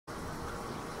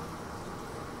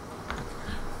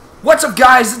What's up,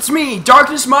 guys? It's me,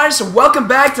 Darkness Midas, and welcome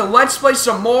back to Let's Play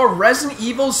some more Resident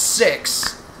Evil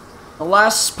 6. The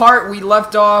last part we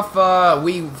left off,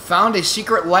 we found a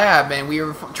secret lab, and we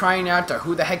were trying out to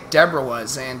who the heck Debora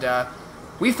was, and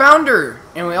we found her.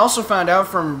 And we also found out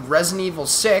from Resident Evil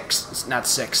 6, not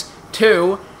 6,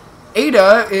 2,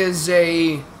 Ada is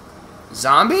a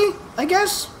zombie, I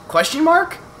guess? Question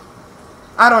mark?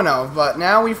 I don't know, but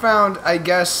now we found, I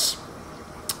guess,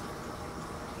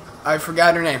 I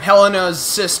forgot her name, Helena's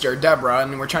sister, Debora,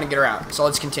 and we're trying to get her out, so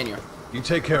let's continue. You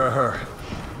take care of her.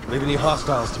 Leave any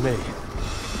hostiles to me.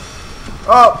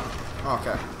 Oh!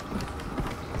 Okay.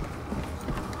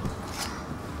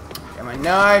 Got my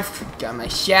knife, got my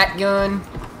shotgun.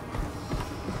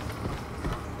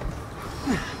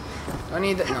 Do I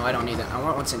need that? No, I don't need that. I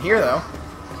want what's in here, though.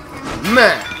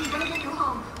 Meh!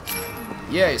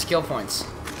 Yay, skill points.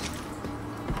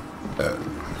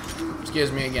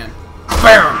 Excuse me again.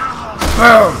 BAM!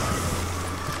 Boom!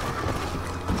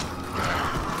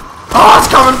 Oh, it's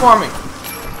coming for me!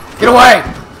 Get away!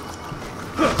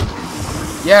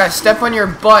 Yeah, step on your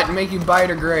butt and make you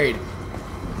bite or grade.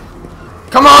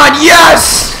 Come on,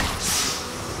 yes!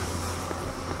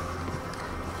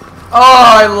 Oh,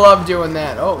 I love doing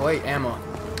that. Oh, wait, ammo.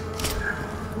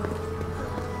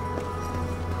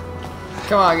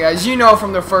 Come on, guys. You know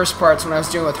from the first parts when I was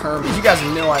dealing with Hermes, you guys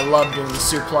knew I loved doing the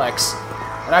suplex.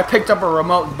 And I picked up a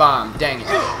remote bomb. Dang it.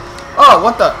 Oh,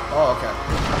 what the? Oh, okay.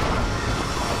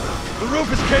 The roof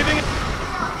is caving in.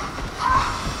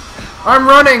 I'm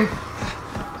running.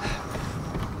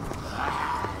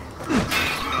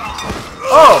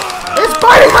 Oh, it's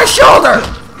biting my shoulder.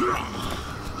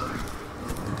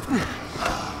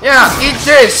 Yeah, eat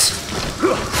this.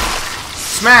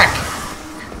 Smack.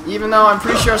 Even though I'm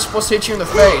pretty sure I'm supposed to hit you in the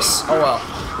face. Oh well.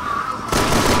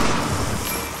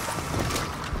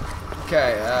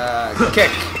 Okay,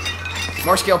 kick.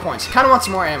 More skill points. Kind of want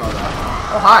some more ammo, though.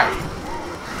 Oh, hi.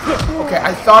 Okay,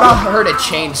 I thought I heard a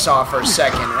chainsaw for a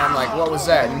second, and I'm like, what was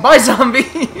that? And bye, zombie!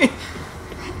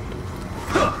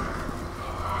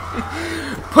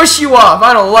 Push you off.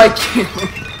 I don't like you.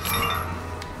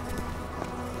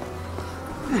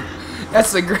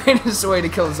 That's the greatest way to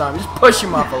kill a zombie. Just push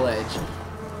him off a ledge.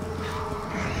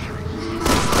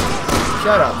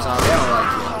 Shut up, zombie. I don't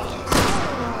like you.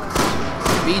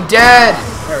 Be dead!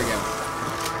 There we go.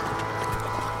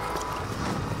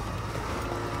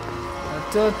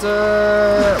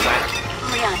 Whack.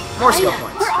 Leon, More skill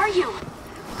points. Where are you?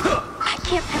 I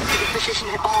can't pinpoint your position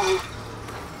at all.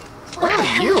 What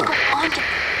are you?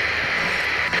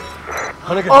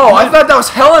 Oh, I thought that was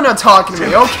Helena talking to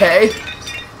me. Okay.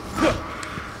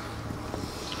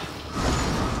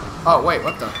 Oh, wait,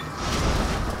 what the?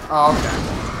 Oh,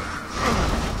 okay.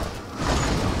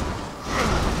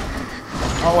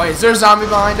 Oh wait, is there a zombie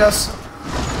behind us?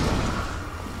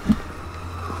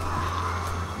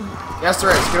 Yes,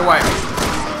 there is. Get away.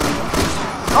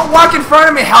 Don't walk in front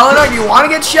of me, Helena. Do you want to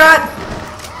get shot?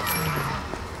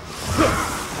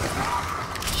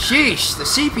 Sheesh, the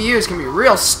CPUs can be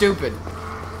real stupid.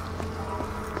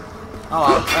 Oh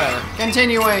well, whatever.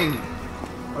 Continuing.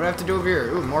 What do I have to do over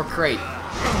here? Ooh, more crate.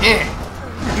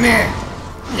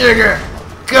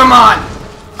 Come on.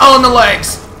 All in the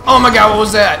legs. Oh my god, what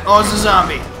was that? Oh, it's a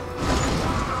zombie.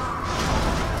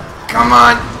 Come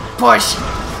on, push.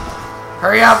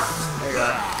 Hurry up. There you go.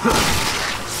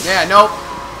 Yeah, nope.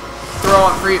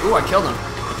 Throw it free. Ooh, I killed him.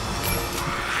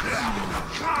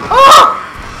 Oh!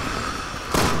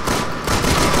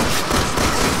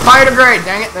 Biodegrade,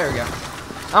 dang it. There we go.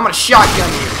 I'm gonna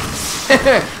shotgun you.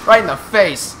 Right in the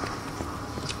face.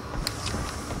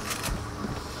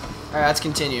 Alright, let's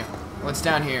continue. What's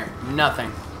down here?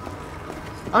 Nothing.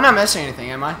 I'm not missing anything,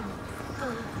 am I?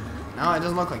 No, it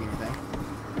doesn't look like anything.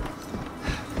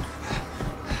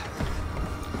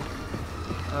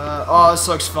 Oh, this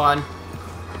looks fun.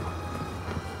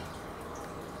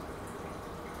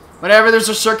 Whenever there's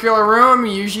a circular room,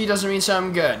 it usually doesn't mean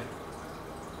something good.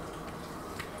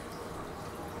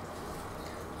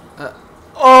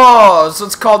 Oh, so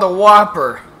it's called a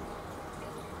Whopper.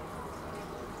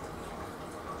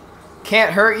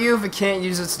 Can't hurt you if it can't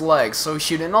use its legs, so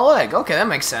shoot it in the leg. Okay, that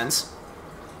makes sense.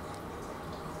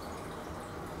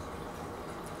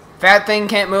 Fat thing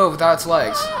can't move without its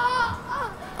legs.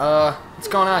 What's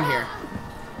going on here?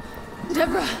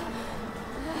 Debora,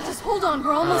 just hold on,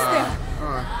 we're almost there.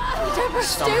 Debora,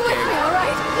 stay with me,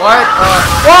 alright? What?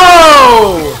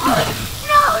 Whoa!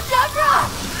 No, Debora!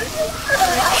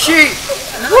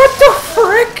 What the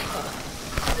frick?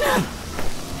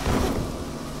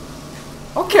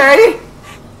 Okay.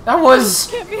 That was...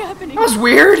 Can't be happening. That was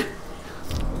weird.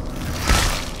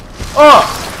 Oh!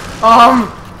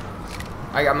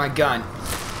 I got my gun.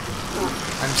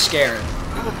 I'm scared.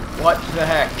 What the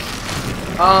heck?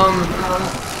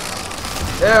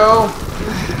 Ew.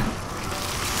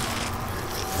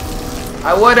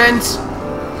 I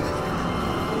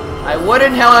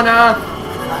wouldn't, Helena.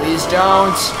 Please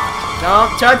don't.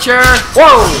 Don't touch her.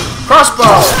 Whoa! Crossbow!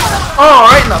 Oh,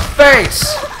 right in the face!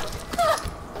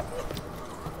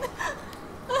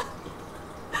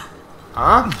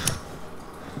 Huh?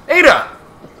 Ada!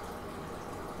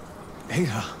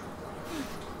 Ada.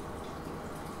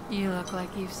 You look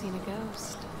like you've seen a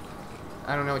ghost.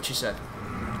 I don't know what you said.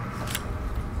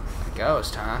 A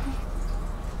ghost, huh?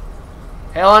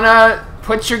 Helena,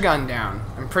 put your gun down.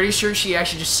 I'm pretty sure she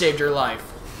actually just saved her life.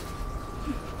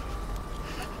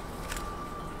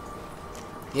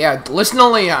 Yeah, listen to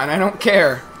Leon, I don't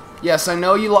care. Yes, I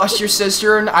know you lost your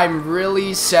sister, and I'm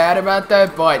really sad about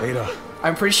that, but Ada.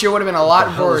 I'm pretty sure it would have been a lot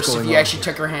What the hell is worse if going you on actually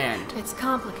here? took her hand. It's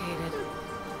complicated.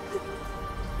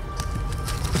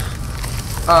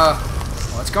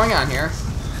 What's going on here?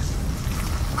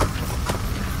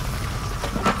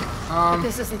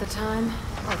 This isn't the time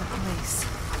or the place.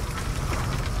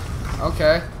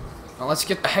 Okay. Well, let's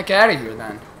get the heck out of here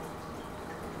then.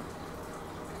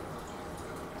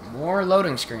 More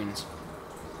loading screens.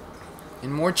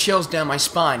 And more chills down my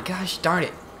spine. Gosh darn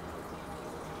it.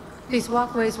 These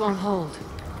walkways won't hold.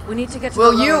 We need to get to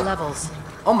Will the lower you- levels.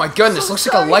 Oh my goodness, So looks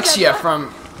like sorry, Alexia Deborah.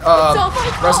 from all my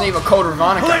fault. Resident Evil Code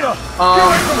Veronica. Elena!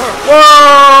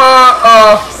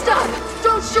 Whoa! Stop!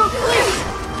 Don't shoot, please!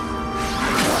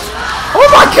 Oh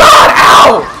my god!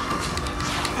 Ow!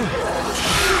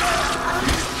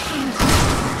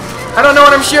 I don't know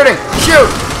what I'm shooting. Shoot!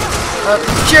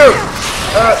 Shoot!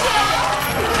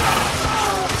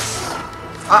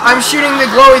 I'm shooting the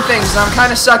glowy things and I'm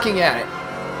kind of sucking at it.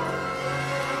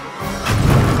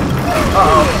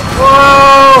 Uh-oh.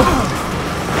 Whoa!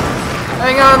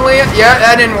 Hang on, Leah. Yeah,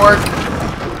 that didn't work.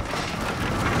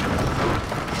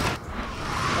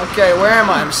 Okay, where am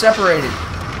I? I'm separated.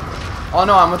 Oh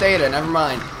no, I'm with Ada. Never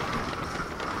mind.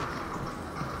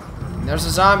 There's a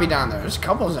zombie down there. There's a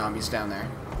couple of zombies down there.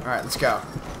 Alright, let's go.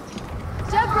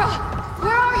 Deborah!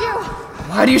 Where are you?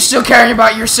 Why do you still care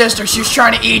about your sister? She was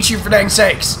trying to eat you, for dang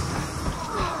sakes.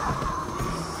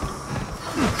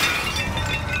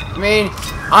 I mean,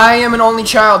 I am an only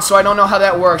child, so I don't know how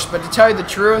that works. But to tell you the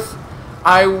truth,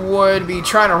 I would be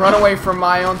trying to run away from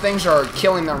my own things or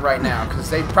killing them right now. Because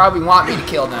they probably want me to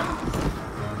kill them.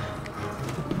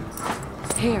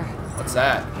 Here. What's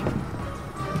that?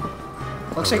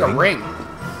 Looks like a ring.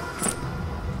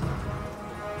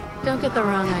 Don't get the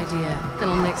wrong idea.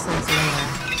 It'll make sense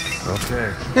later.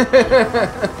 Okay.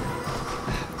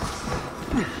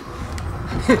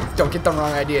 Don't get the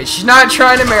wrong idea. She's not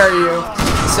trying to marry you.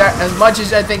 As much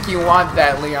as I think you want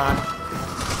that, Leon.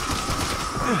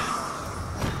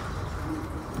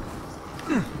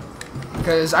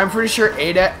 Because I'm pretty sure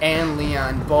Ada and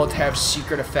Leon both have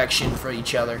secret affection for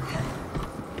each other.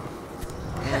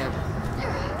 And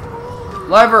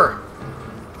lever!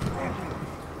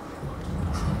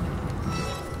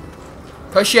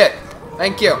 Push it!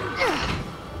 Thank you.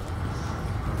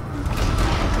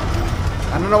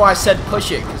 I don't know why I said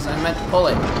push it, because I meant pull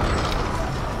it.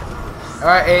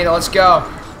 Alright, Ada, let's go.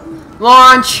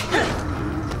 Launch!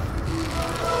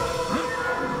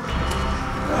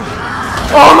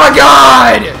 Oh my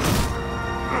god!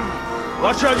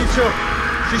 Watch out, you two.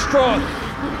 She's strong.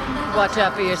 Watch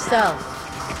out for yourself.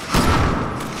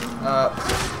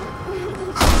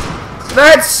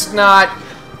 That's not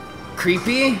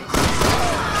creepy.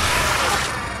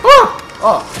 Oh!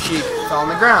 Oh, she fell on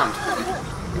the ground.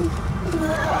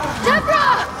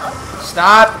 Deborah!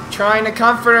 Stop trying to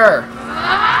comfort her.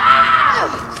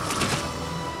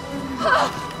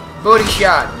 Booty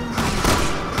shot.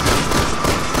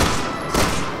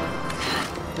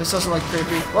 This doesn't look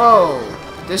creepy. Whoa!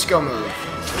 Disco move.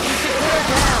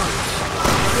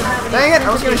 Dang it! I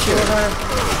was gonna shoot her.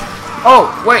 Oh,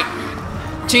 wait.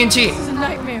 TNT. This is a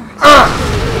nightmare. It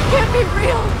can't be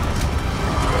real.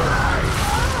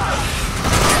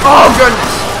 Oh,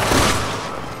 goodness.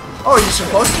 Oh, you're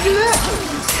supposed to do that?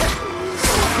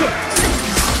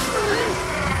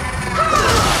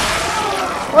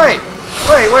 Wait.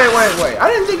 I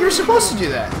didn't think you were supposed to do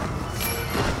that.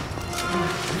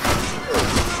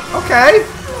 Okay.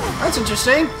 That's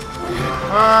interesting.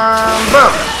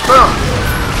 Boom. Boom.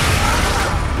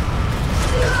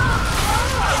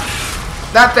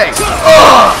 That thing.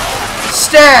 Ugh!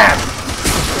 Stab!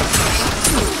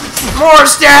 More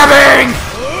stabbing!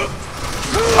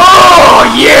 Oh,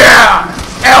 yeah!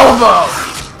 Elbow!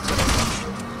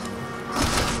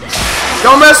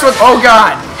 Don't mess with... Oh,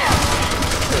 God.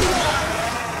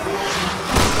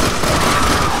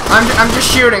 I'm just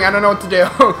shooting. I don't know what to do.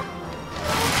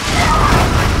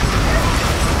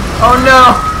 Oh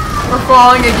no! We're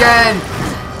falling again!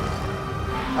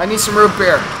 I need some root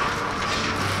beer.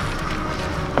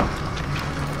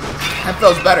 That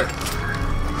feels better.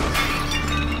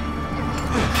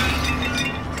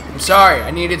 I'm sorry,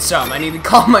 I needed some. I need to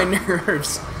calm my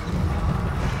nerves.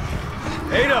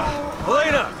 Ada!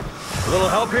 Elena! A little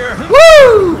help here?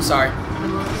 Woo! Sorry.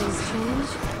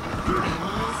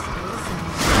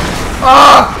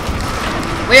 Ah!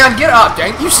 Leon, get up,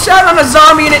 dang. You sat on a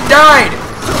zombie and it died!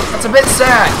 That's a bit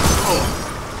sad.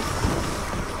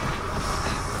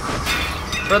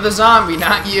 For the zombie,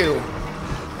 not you.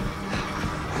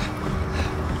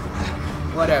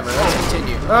 Whatever, let's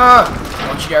continue.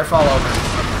 Don't you dare fall over.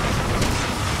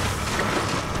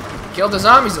 Killed the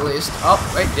zombies at least. Oh,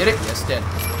 wait, did it? Yes, it did.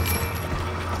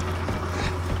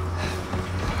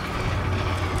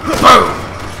 Boom!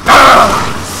 Ah!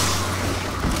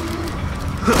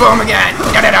 Boom again!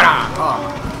 Da-da-da-da! Oh.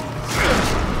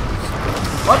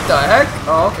 What the heck?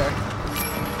 Oh, okay.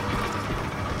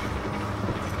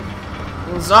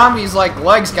 The zombies' like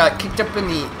legs got kicked up in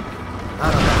the...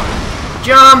 I don't know.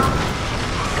 Jump!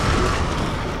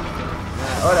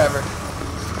 Yeah, whatever.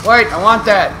 Wait, I want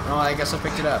that. Oh, I guess I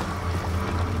picked it up.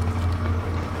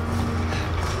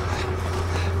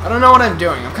 I don't know what I'm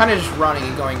doing. I'm kind of just running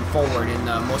and going forward in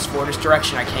the most forwardest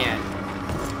direction I can.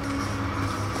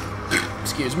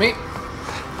 Excuse me.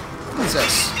 What is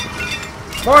this?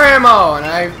 More ammo! And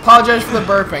I apologize for the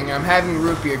burping. I'm having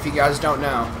root beer if you guys don't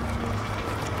know.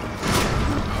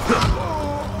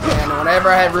 And whenever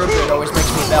I have root beer, it always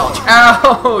makes me belch.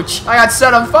 Ouch! I got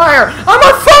set on fire! I'm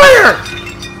on fire!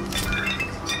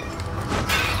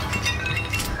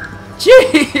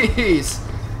 Jeez!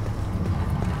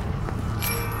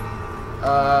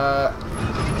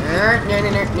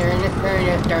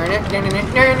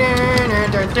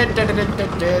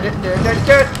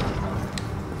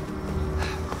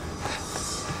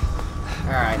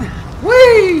 Alright.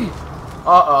 Whee!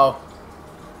 Uh-oh.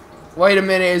 Wait a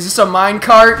minute, is this a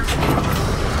minecart?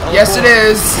 Yes, it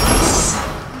is.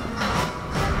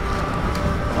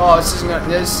 Oh, this isn't gonna,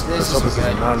 this isn't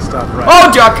good. Non-stop ride. Oh,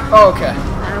 duck! Oh, okay.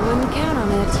 I wouldn't count on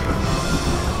it.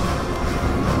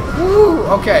 Woo,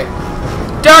 okay.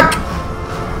 Duck!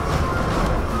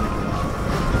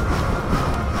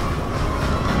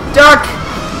 Duck!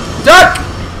 Duck!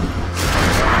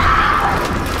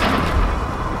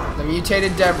 The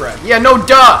mutated Debora. Yeah, no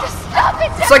duh! Stop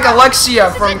it, It's like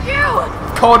Alexia from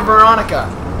Code Veronica.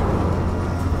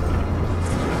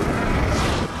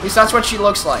 At least that's what she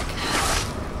looks like.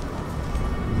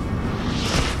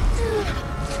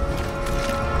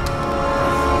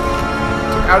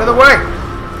 Out of the way!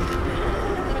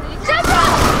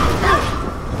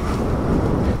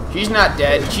 She's not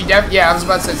dead. She yeah, I was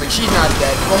about to say, it's like, she's not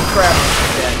dead. Oh crap,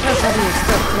 she's dead. How do you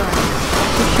stop crying?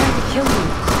 She's trying to kill me.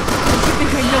 You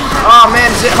think I know how? Oh man,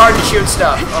 is it hard to shoot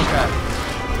stuff? Okay.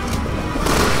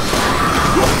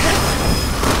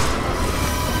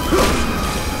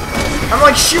 I'm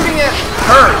like shooting at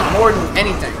her more than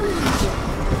anything.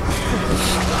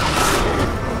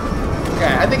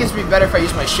 Okay, I think it'd be better if I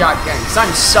use my shotgun, because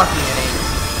I'm sucking at aiming.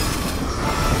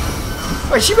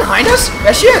 Wait, is she behind us?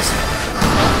 Yes, she is.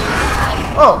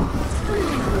 Oh.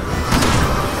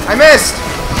 I missed.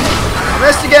 I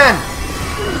missed again.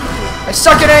 I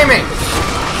suck at aiming.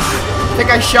 I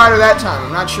think I shot her that time.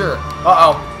 I'm not sure.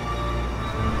 Uh-oh.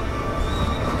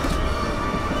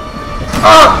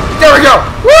 Oh, there we go.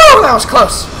 Woo, that was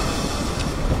close.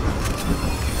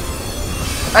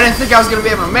 I didn't think I was going to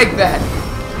be able to make that.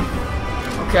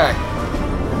 Okay.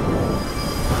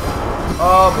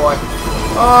 Oh, boy.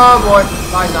 Oh, boy.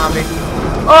 Bye, zombie.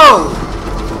 Oh!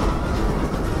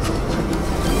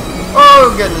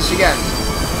 Oh, goodness, again.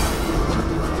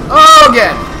 Oh,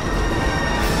 again.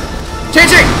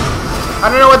 Ching-ching! I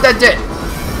don't know what that did.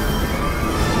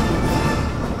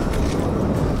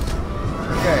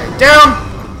 Okay, down.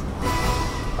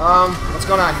 What's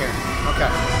going on here? Okay.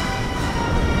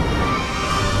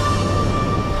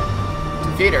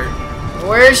 Defeat her.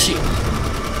 Where is she?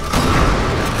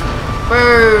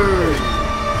 Boom!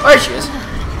 There she is.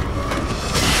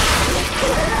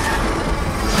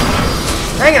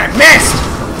 Dang it, I missed!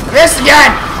 I missed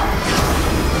again!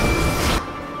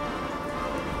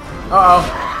 Uh-oh.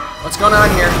 What's going on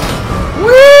here?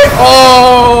 Whee!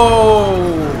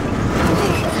 Oh!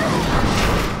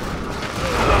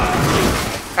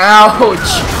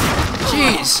 Ouch!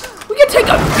 Jeez. We can take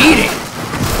a beating.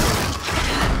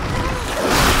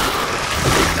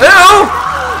 Ew!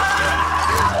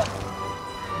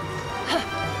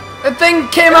 That thing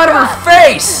came out of her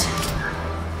face!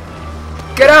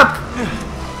 Get up!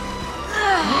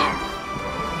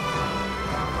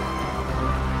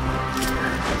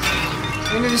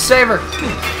 need to save her.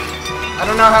 I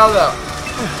don't know how though.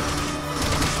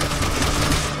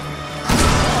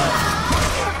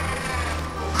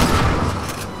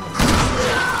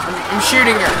 I'm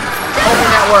shooting her.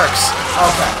 Hoping that works.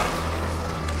 Okay.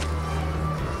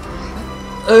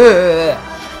 Ugh.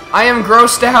 I am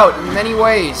grossed out in many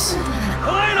ways.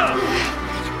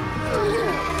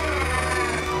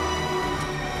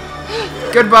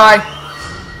 Goodbye.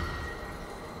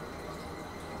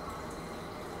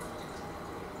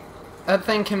 That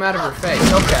thing came out of her face.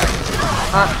 Okay.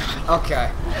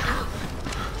 Okay.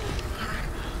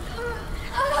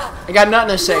 I got nothing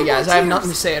to say, guys. I have nothing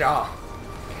to say at all.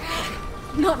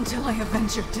 Not until I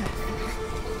avenge your death.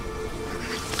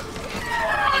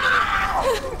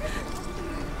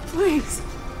 Please.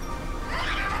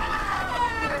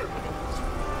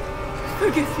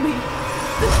 Forgive me.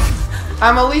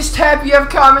 I'm at least happy you have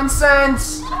common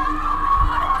sense.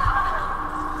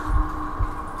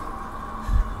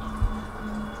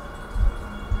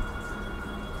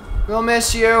 We'll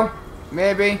miss you.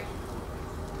 Maybe.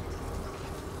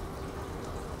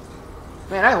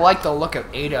 Man, I like the look of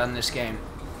Ada in this game.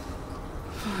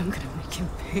 I'm gonna make him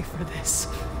pay for this.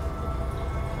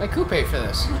 Like, who paid for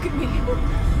this? Look at me.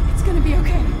 It's gonna be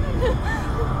okay.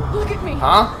 Look at me.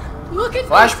 Huh? Look at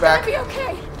Flashback. me. It's gonna be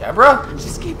okay. Deborah?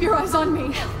 Just keep your eyes on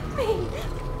me. Help me.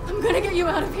 I'm gonna get you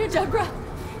out of here, Deborah.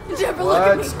 Deborah, look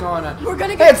at me. What's going on? We're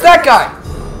gonna Hey, get it's that guy!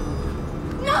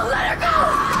 No, let her go!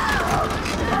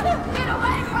 Get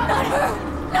away from Not her!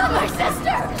 Not my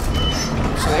sister!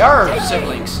 So they are Take me.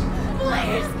 siblings.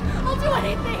 Please! I'll do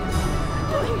anything!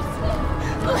 Please!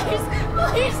 Please!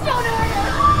 Please don't hurt her!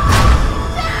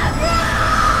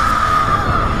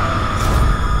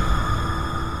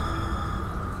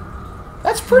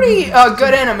 That's pretty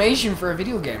good animation for a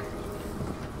video game.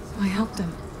 I helped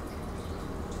him.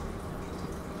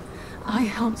 I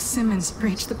helped Simmons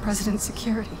breach the president's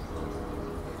security.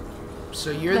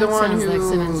 So you're That the one sounds like who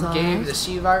Simmons' gave lies. the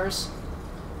C virus?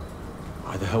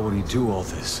 Why the hell would he do all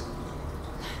this?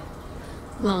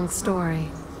 Long story.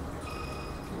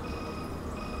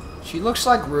 She looks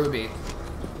like Ruby.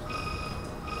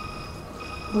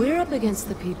 We're up against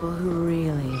the people who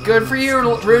really... Good for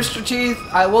you, Rooster Teeth.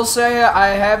 I will say I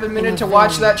have admitted to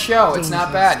watch that show. It's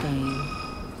not bad. Game.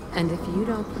 And if you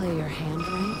don't play your hand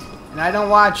right... And I don't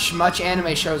watch much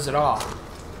anime shows at all.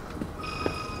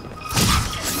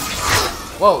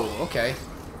 Whoa, okay.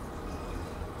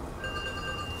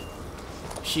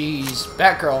 She's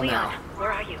Batgirl now. Where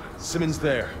are you? Simmons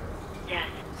there. Yes.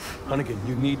 Hunnigan,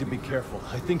 you need to be careful.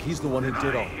 I think he's the one who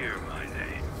did all.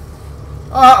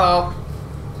 Uh-oh.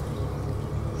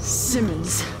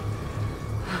 Simmons.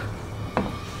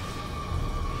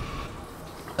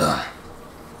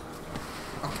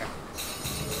 Okay.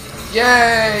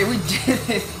 Yay, we did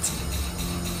it!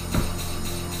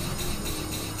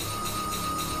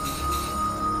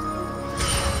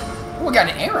 Oh, we got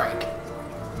an A rank.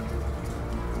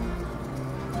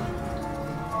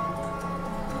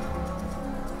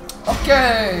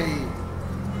 Okay.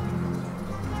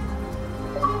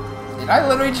 Did I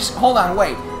literally just hold on?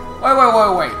 Wait.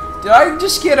 Wait. Did I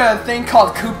just get a thing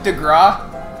called coup de grace?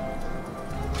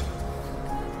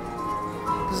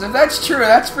 Because if that's true,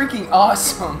 that's freaking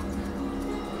awesome.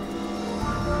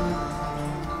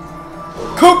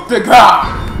 Coup de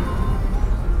grace.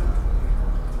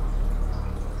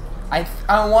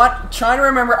 Trying to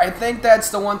remember. I think that's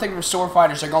the one thing from Sword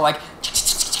Fighters. They go like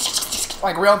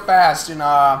real fast, and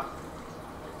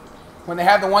when they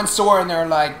have the one sword and they're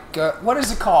like, what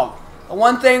is it called? The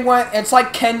one thing when it's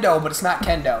like kendo, but it's not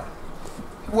kendo.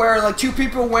 Where like two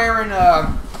people wearing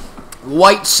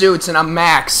white suits and a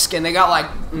mask, and they got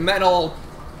like metal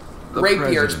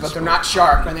rapiers, but they're not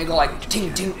sharp, and they go like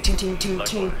ting ting ting ting ting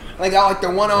ting. And they got like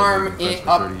their one arm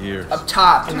up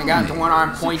top, and they got the one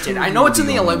arm pointed. I know it's in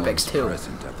the Olympics too. At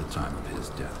the time of his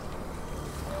death.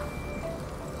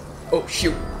 Oh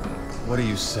shoot! What are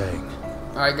you saying?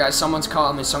 All right, guys, someone's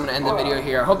calling me, so I'm gonna end the video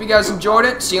here. I hope you guys enjoyed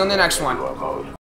it. See you on the next one.